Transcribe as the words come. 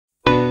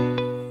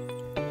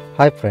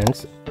Hi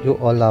friends, you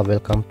all are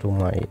welcome to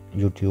my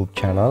YouTube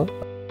channel.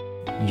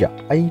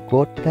 I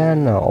got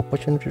an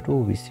opportunity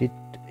to visit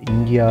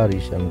India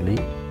recently,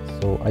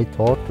 so I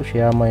thought to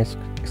share my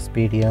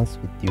experience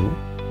with you.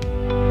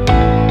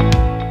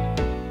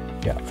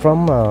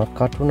 From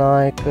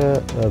Katunayak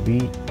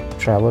we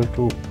traveled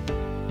to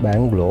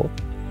Bangalore.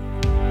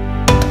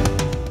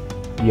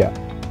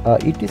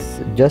 It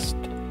is just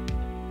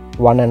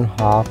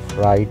 1.5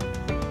 ride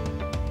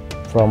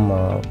from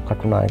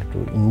Katunayak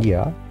to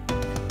India.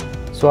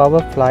 So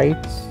our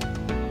flights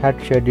had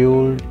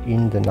scheduled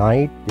in the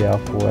night,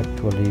 therefore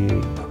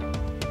actually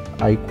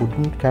I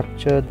couldn't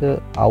capture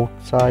the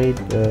outside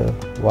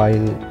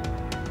while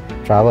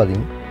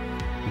traveling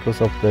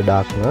because of the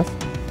darkness.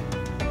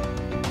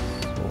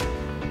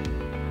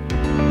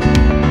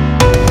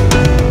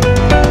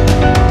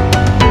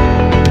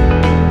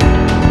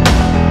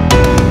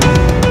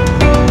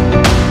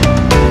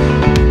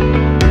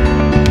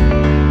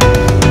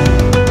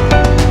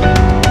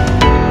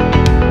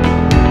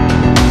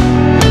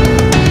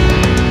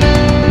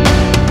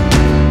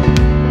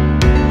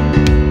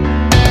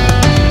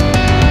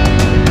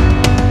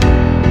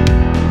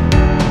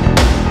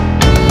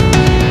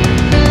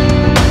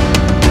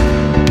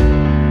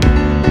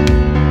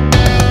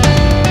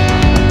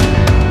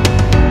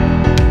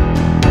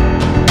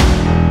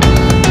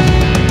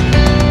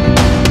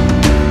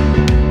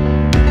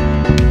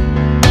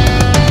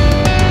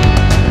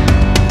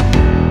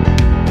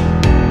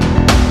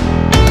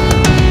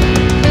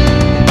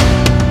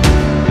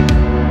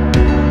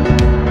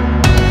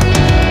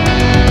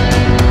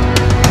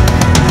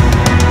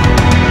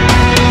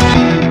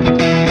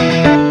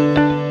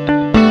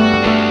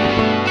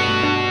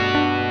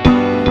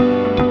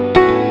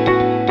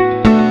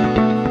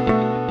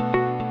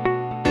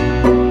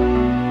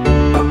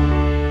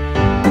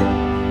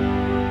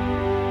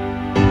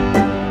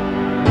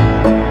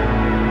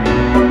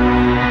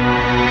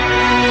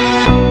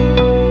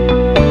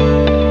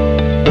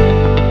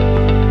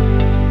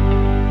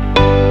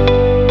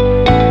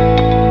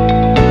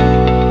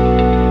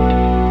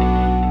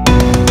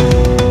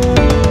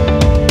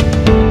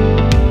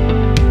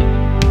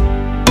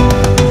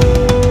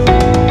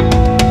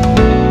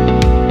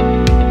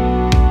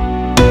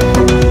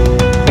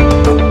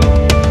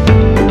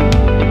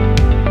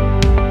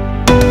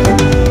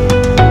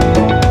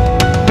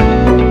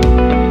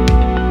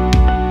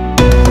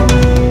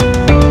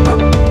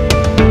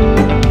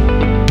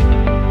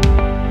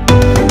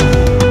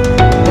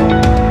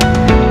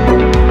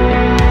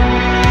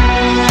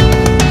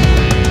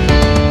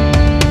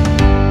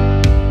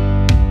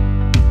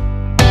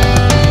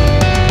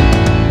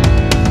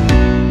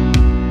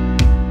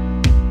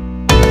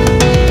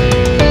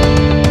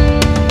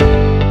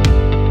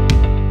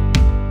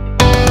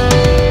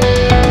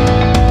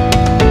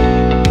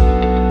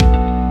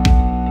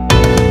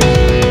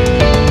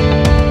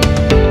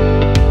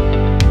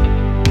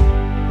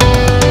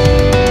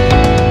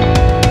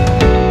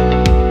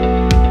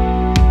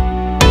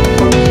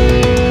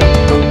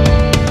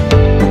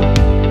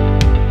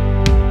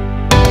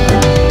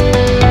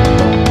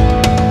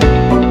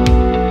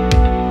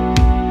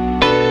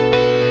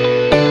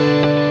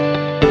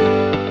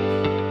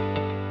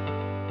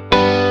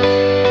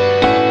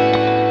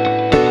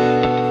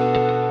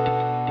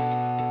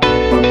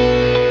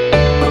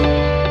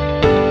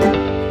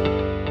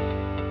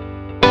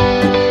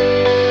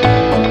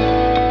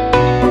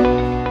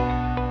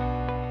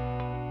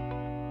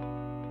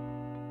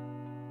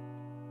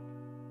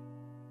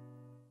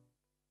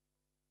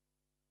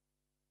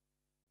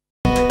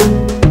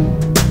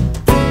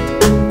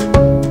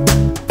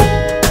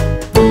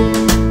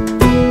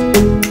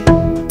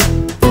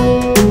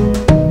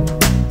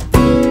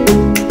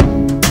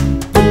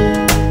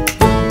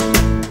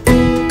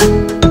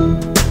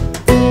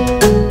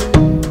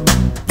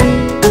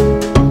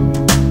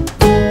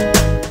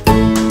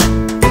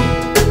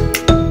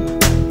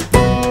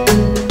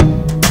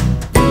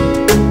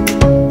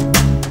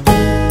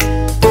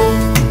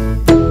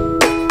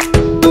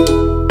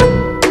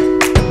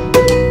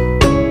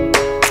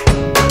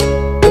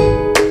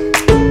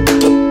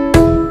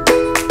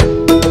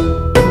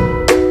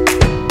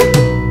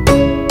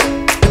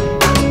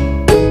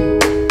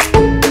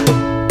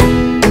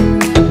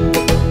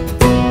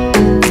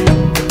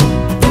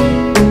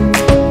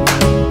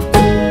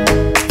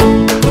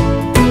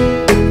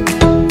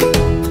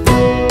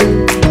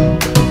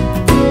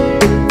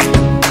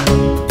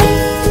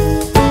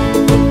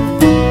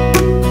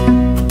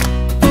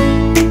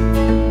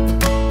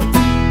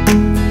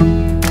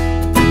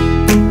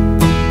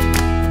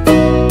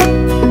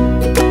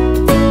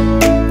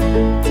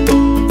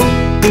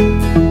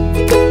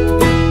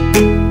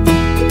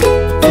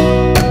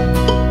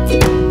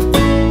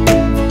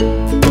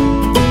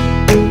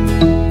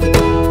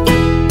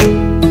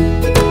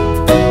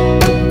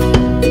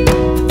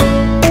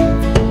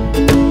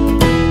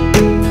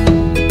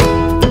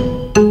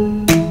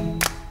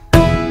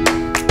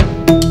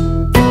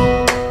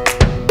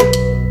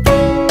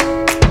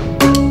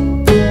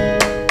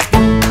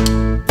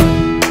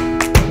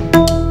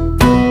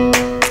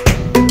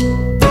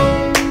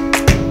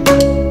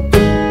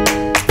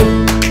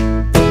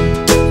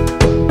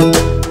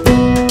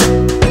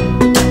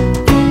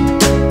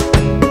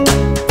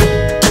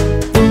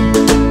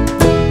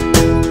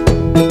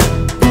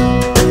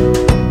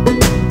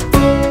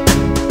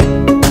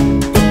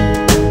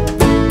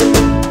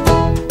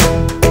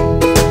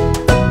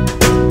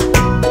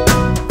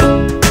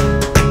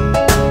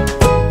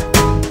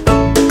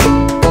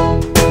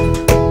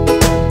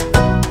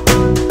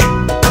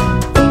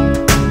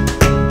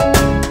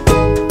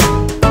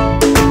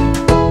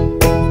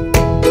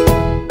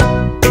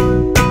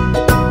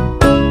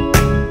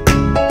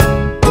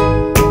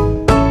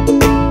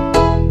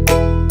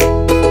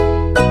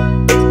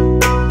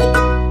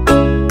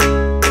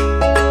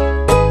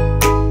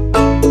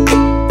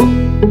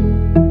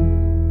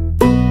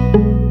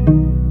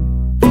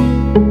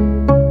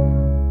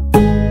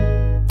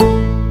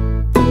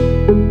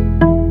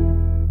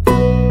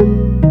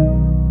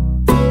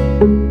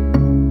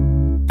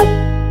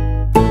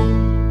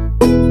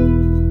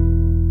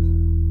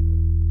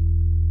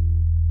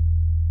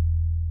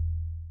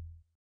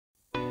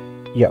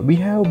 Yeah, we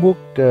have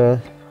booked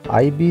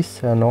Ibis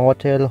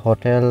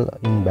hotel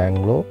in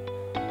Bangalore,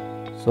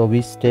 so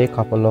we stay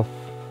couple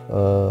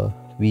of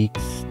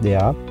weeks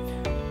there.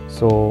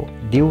 So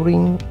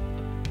during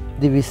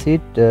the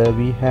visit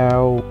we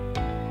have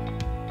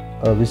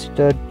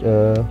visited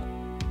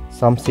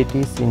some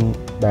cities in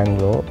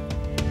Bangalore.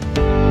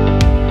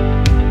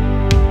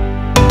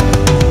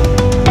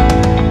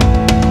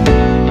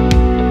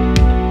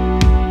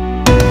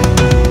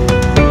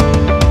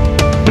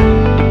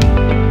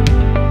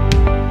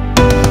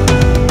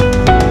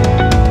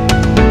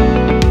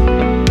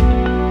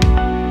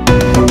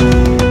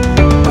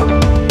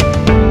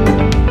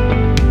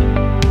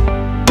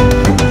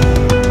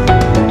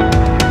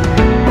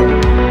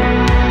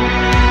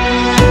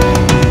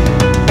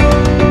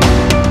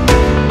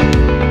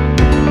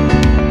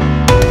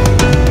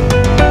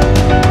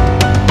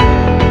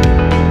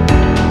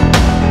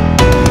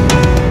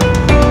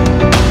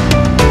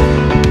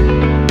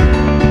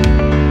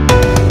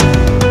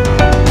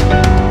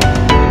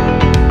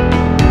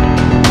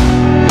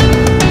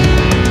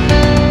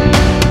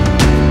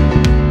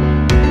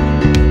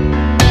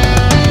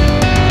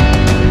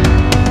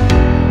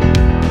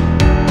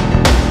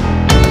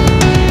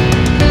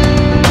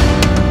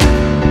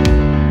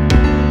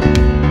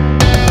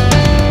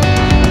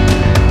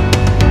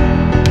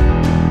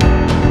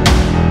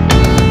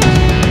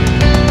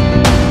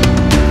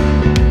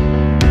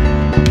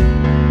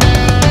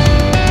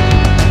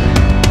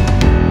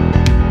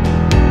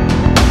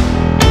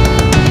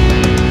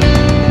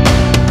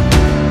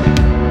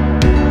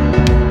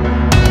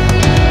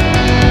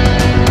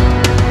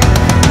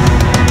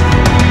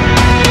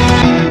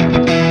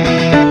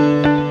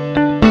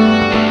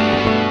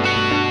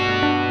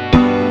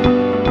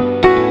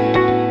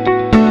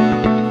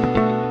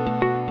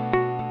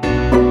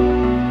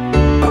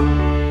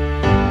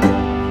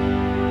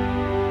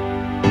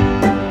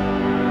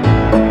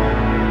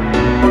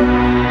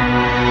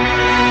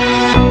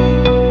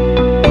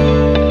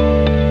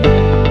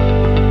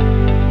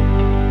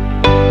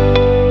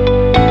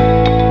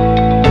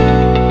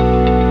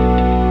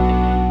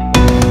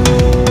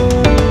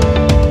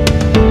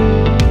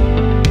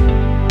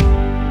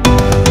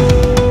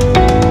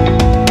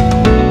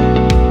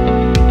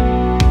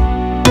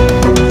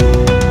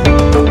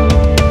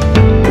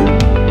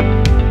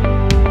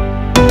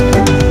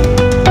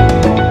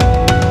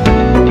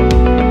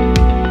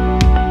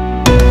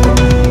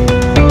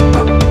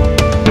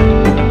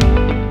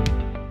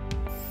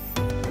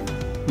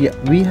 Yeah,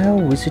 we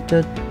have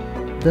visited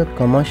the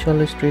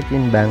commercial street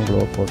in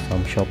Bangalore for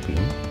some shopping.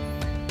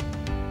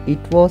 It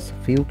was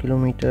a few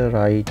kilometer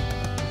ride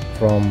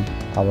from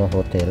our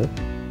hotel.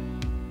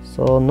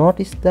 So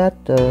notice that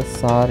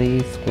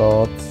saris,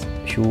 clothes,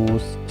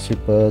 shoes,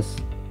 slippers,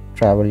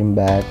 traveling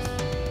bags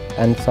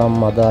and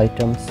some other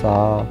items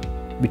are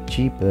a bit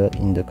cheaper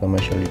in the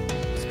commercial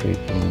street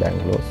in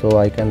Bangalore. So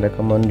I can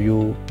recommend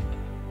you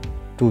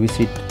to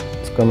visit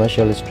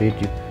commercial street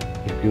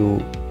if you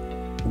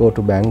go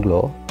to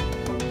Bangalore.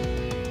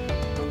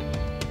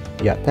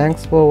 Yeah,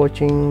 thanks for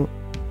watching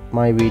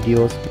my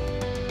videos.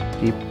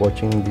 Keep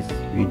watching this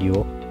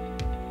video.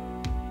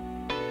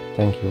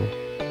 Thank you.